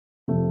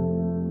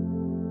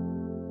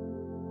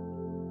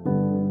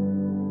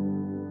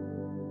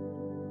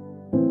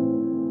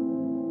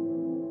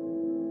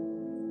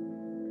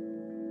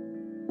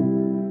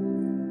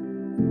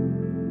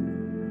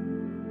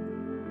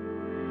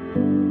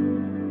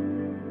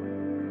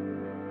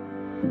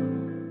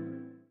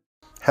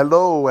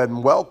Hello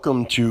and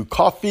welcome to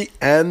Coffee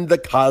and the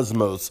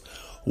Cosmos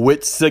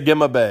with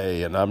Sagima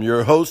Bay. And I'm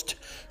your host,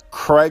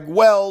 Craig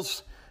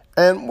Wells.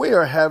 And we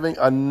are having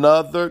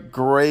another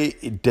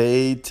great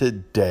day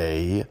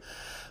today.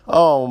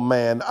 Oh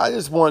man, I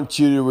just want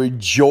you to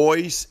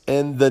rejoice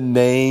in the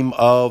name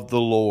of the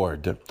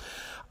Lord.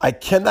 I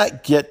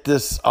cannot get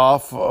this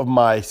off of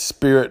my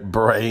spirit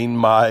brain,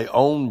 my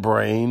own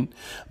brain,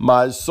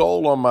 my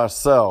soul or my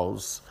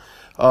cells.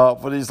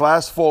 For these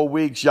last 4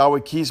 weeks,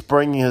 Yahweh keeps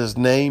bringing his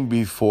name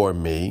before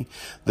me.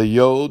 The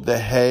Yod, the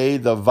Hey,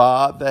 the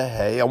Va, the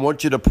Hey. I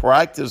want you to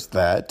practice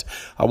that.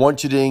 I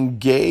want you to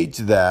engage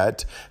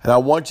that. And I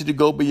want you to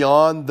go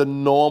beyond the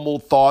normal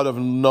thought of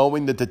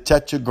knowing the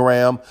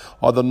tetragram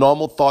or the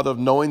normal thought of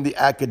knowing the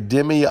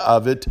academia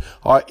of it,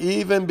 or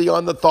even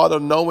beyond the thought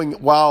of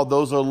knowing, wow,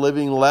 those are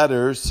living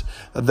letters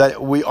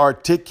that we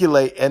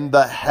articulate in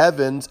the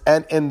heavens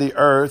and in the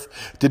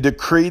earth to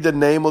decree the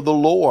name of the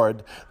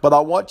Lord. But I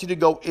want you to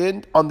go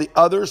in on the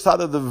other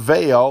side of the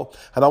veil,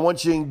 and I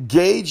want you to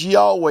engage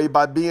Yahweh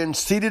by being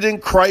seated in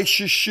Christ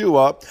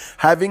Yeshua,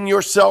 having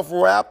yourself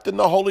wrapped in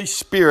the Holy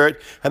Spirit,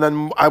 and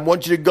then I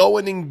want you to go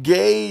and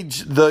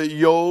engage the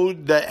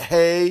Yod, the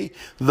Hey,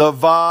 the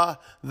Va,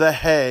 the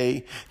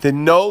Hey, to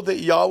know that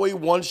Yahweh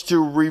wants to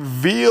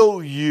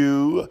reveal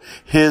you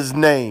his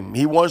name.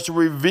 He wants to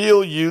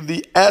reveal you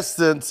the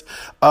essence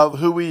of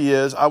who he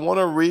is. I want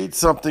to read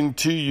something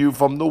to you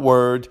from the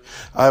Word.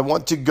 I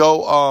want to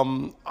go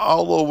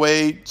all the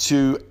way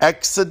to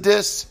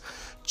Exodus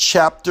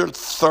chapter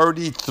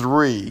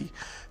 33.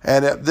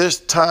 And at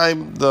this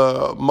time,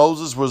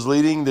 Moses was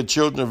leading the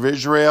children of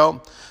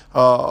Israel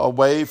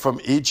away from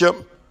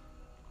Egypt.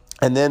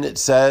 And then it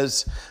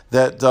says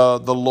that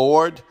the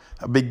Lord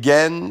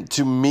began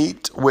to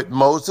meet with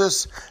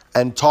Moses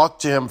and talk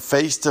to him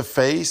face to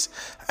face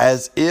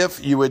as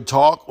if you would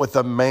talk with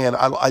a man.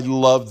 I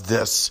love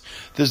this.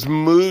 This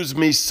moves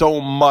me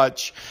so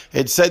much.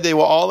 It said they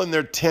were all in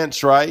their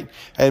tents, right?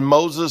 And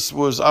Moses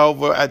was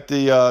over at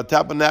the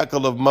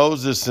tabernacle of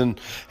Moses, and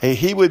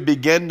he would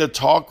begin to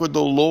talk with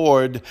the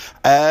Lord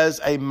as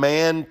a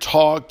man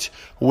talked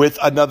with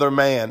another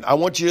man. I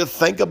want you to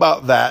think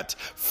about that.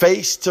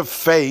 Face to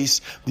face,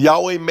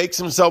 Yahweh makes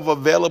himself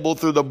available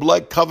through the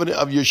blood covenant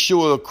of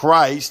Yeshua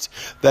Christ,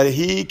 that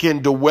he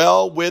can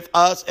dwell with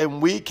us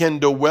and we can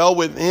dwell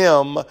with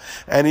him.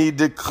 And he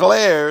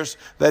declares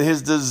that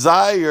his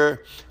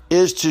desire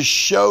is to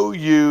show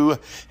you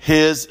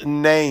his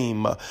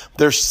name.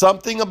 There's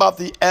something about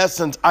the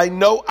essence. I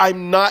know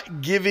I'm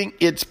not giving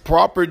its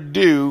proper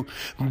due,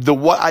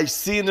 what I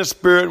see in the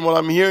Spirit and what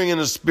I'm hearing in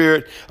the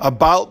Spirit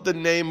about the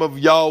name of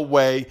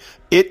Yahweh.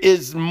 It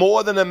is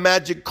more than a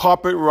magic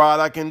carpet ride.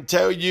 I can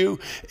tell you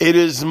it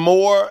is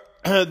more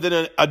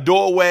than a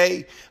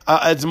doorway.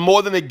 It's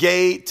more than a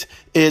gate.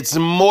 It's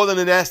more than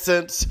an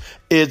essence.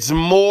 It's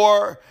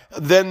more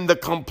than the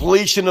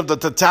completion of the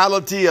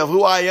totality of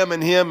who I am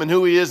in him and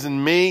who he is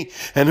in me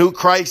and who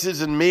Christ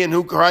is in me and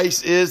who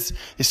Christ is,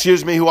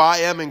 who I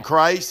am in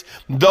Christ.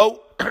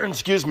 Though,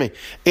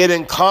 it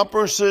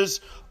encompasses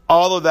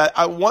all of that.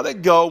 I want to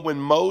go when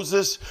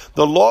Moses,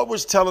 the Lord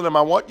was telling him,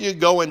 I want you to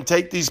go and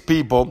take these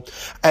people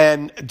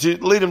and to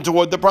lead them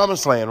toward the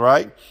promised land,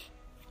 right?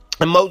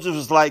 And Moses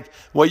was like,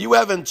 well, you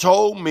haven't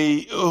told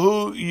me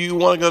who you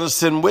want to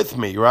send with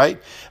me, right?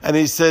 And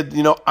he said,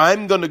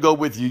 I'm going to go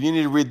with you. You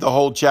need to read the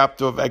whole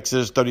chapter of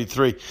Exodus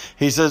 33.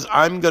 He says,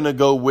 I'm going to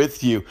go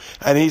with you.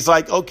 And he's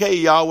like, okay,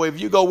 Yahweh,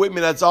 if you go with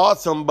me, that's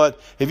awesome. But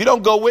if you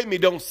don't go with me,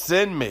 don't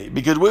send me,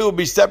 because we will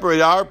be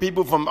separated, our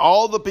people from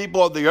all the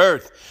people of the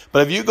earth.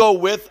 But if you go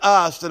with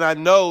us, then I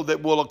know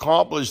that we'll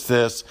accomplish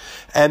this.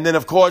 And then,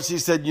 of course, he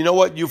said, you know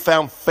what? You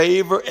found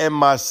favor in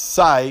my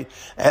sight,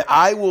 and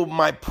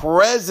my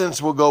presence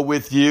will go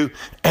with you,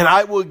 and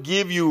I will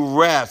give you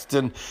rest.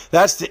 And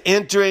that's the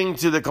entering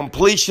to the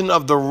completion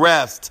of the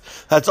rest.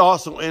 That's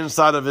also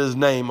inside of his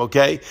name,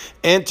 okay?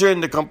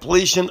 Entering the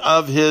completion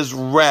of his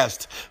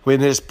rest, when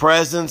his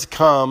presence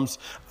comes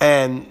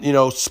and,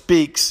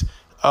 speaks,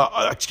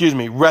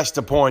 rest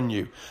upon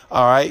you,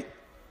 all right?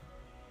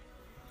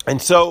 And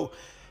so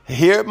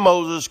here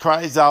Moses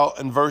cries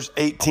out in verse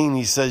 18.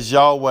 He says,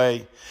 Yahweh,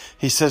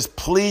 he says,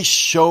 please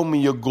show me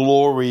your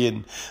glory.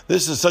 And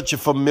this is such a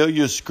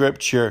familiar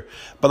scripture,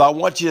 but I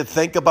want you to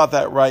think about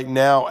that right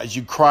now as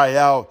you cry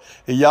out,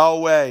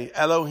 Yahweh,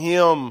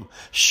 Elohim,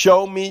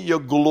 show me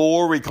your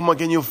glory. Come on,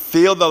 can you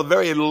feel the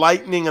very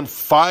lightning and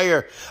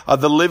fire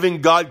of the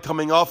living God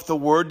coming off the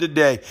word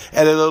today?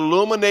 And it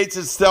illuminates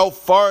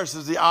itself first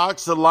as the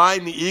ox, the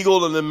lion, the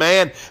eagle, and the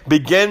man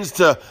begins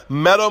to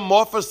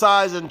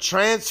metamorphosize and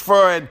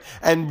transfer.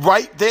 And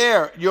right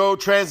there,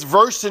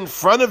 transverse in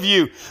front of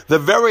you, the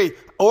very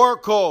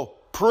oracle,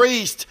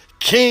 priest,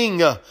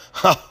 king,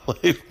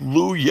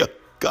 hallelujah,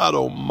 God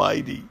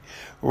Almighty,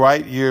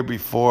 right here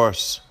before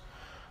us,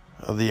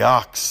 the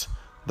ox,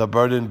 the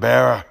burden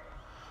bearer,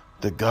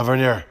 the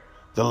governor,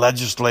 the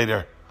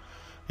legislator.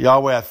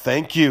 Yahweh, I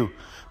thank you.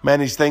 Man,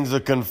 these things are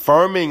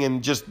confirming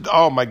and just,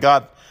 oh my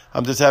God,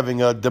 I'm just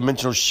having a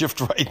dimensional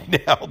shift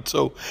right now,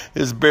 so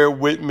just bear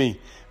with me.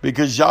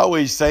 Because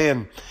Yahweh's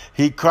saying,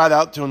 he cried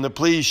out to him to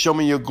please show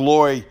me your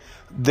glory.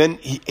 Then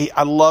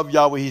I love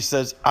Yahweh. He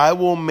says, I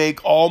will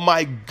make all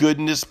my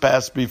goodness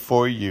pass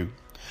before you.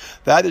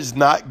 That is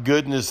not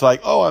goodness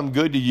like, oh, I'm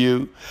good to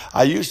you.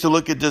 I used to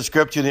look at this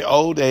scripture in the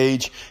old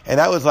age, and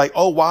I was like,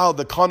 oh, wow,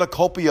 the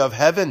cornucopia of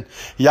heaven.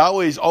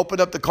 Yahweh's opened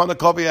up the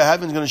cornucopia of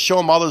heaven. He's going to show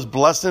him all his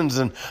blessings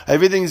and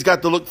everything he's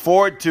got to look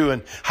forward to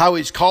and how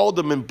he's called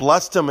them and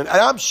blessed them. And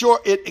I'm sure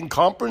it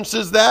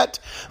encompasses that,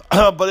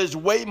 but it's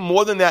way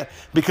more than that.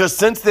 Because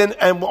since then,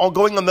 and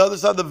going on the other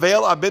side of the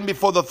veil, I've been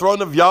before the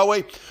throne of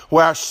Yahweh,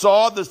 where I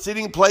saw the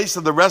sitting place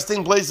of the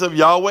resting place of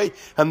Yahweh,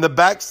 and the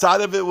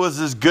backside of it was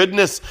his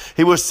goodness.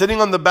 He was sitting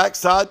on the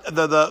backside,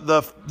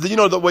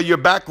 where your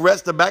back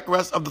rests, the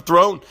backrest of the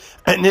throne,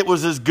 and it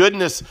was his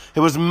goodness. It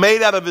was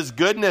made out of his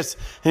goodness.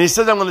 And he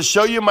said, I'm going to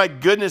show you my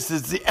goodness.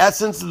 It's the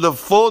essence of the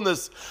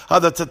fullness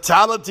of the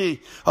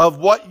totality of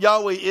what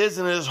Yahweh is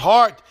in his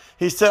heart.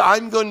 He said,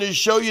 I'm going to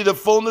show you the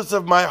fullness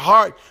of my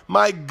heart.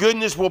 My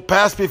goodness will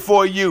pass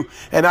before you,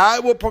 and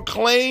I will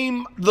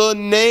proclaim the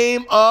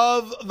name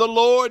of the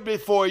Lord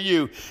before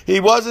you.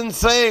 He wasn't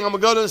saying, I'm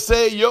going to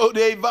say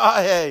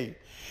Yod-Heh-Vah-Heh.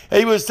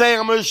 He was saying,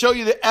 I'm going to show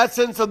you the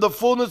essence of the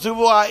fullness of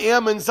who I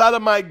am inside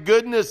of my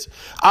goodness.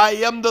 I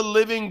am the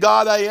living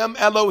God. I am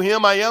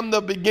Elohim. I am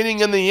the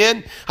beginning and the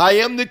end. I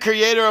am the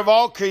creator of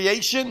all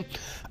creation.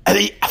 And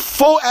the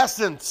full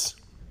essence.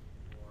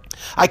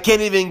 I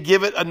can't even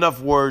give it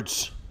enough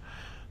words.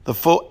 The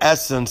full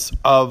essence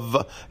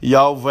of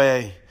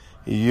Yahweh,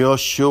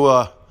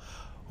 Yeshua,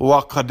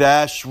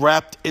 Wakadash,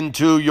 wrapped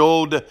into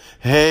Yod-Heh-Vah-Heh.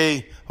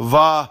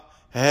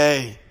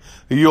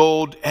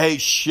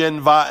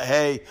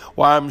 Yod-Heh-Shin-Vah-Heh,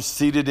 where I'm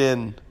seated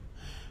in,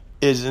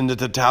 is in the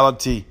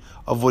totality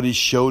of what he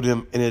showed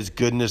him in his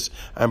goodness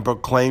and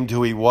proclaimed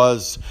who he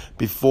was.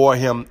 Before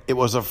him, it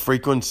was a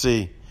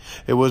frequency.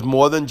 It was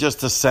more than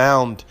just a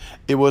sound.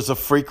 It was a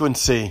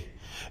frequency.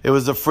 It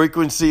was the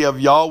frequency of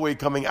Yahweh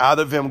coming out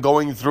of him,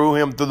 going through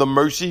him, through the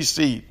mercy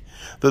seat,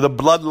 through the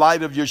blood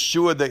light of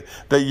Yeshua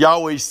that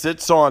Yahweh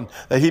sits on,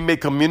 that he may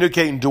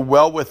communicate and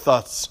dwell with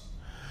us.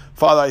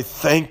 Father, I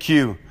thank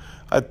you.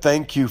 I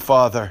thank you,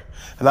 Father.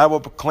 And I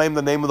will proclaim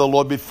the name of the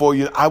Lord before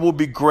you. I will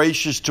be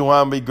gracious to whom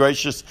I will be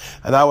gracious,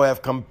 and I will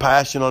have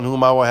compassion on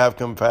whom I will have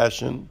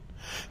compassion.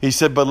 He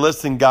said, but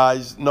listen,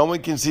 guys, no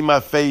one can see my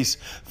face,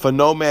 for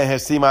no man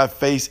has seen my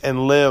face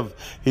and live.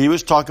 He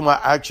was talking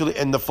about actually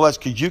in the flesh,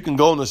 because you can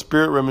go in the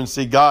spirit realm and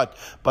see God,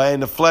 but in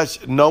the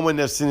flesh, no one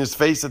has seen his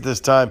face at this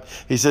time.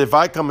 He said, if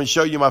I come and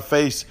show you my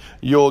face,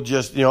 you'll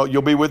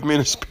be with me in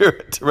the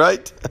spirit,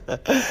 right?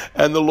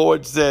 And the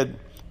Lord said,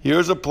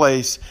 here's a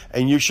place,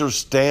 and you shall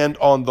stand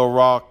on the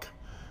rock.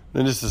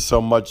 And this is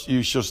so much.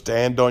 You shall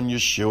stand on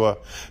Yeshua.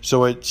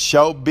 So it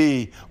shall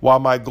be, while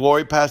my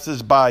glory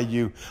passes by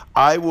you,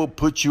 I will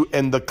put you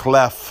in the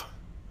cleft.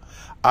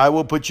 I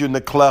will put you in the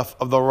cleft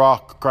of the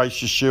rock,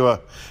 Christ Yeshua,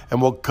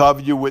 and will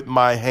cover you with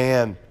my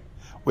hand,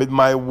 with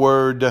my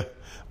word,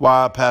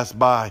 while I pass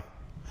by,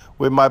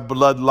 with my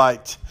blood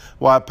light,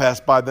 while I pass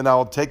by. Then I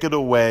will take it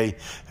away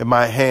in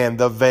my hand,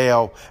 the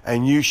veil,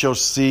 and you shall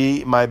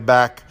see my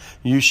back.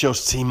 You shall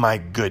see my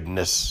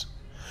goodness,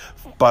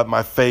 but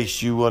my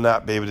face you will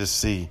not be able to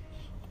see.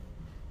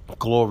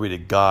 Glory to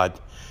God.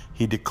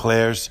 He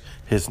declares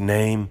his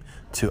name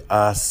to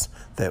us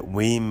that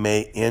we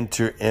may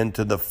enter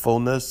into the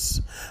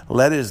fullness.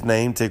 Let his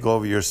name take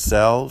over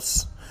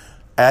yourselves.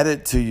 Add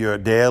it to your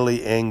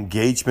daily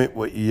engagement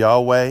with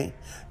Yahweh,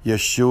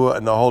 Yeshua,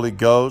 and the Holy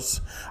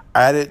Ghost.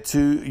 Add it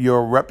to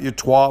your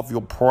repertoire of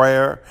your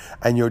prayer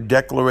and your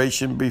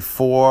declaration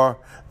before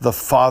the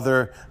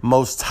Father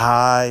Most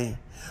High.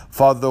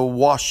 Father,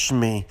 wash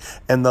me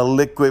in the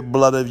liquid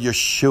blood of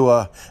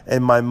Yeshua,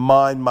 in my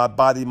mind, my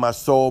body, my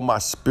soul, my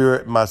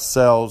spirit, my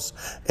cells,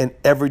 in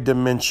every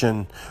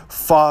dimension.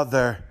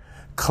 Father,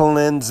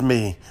 cleanse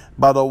me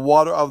by the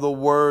water of the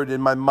word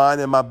in my mind,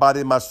 in my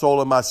body, my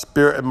soul, and my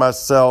spirit, and my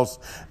cells,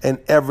 in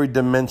every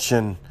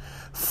dimension.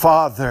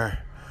 Father,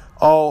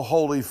 oh,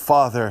 Holy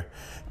Father,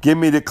 give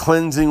me the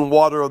cleansing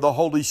water of the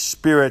Holy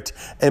Spirit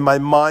in my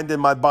mind, in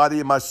my body,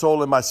 in my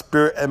soul, in my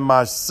spirit, and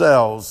my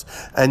cells,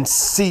 and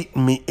seat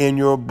me in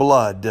your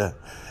blood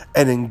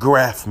and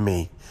engraft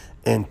me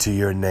into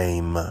your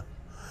name.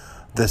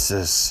 This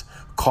is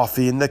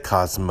Coffee in the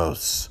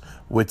Cosmos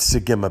with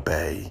Sagima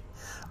Bay.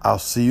 I'll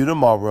see you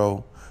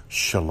tomorrow.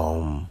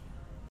 Shalom.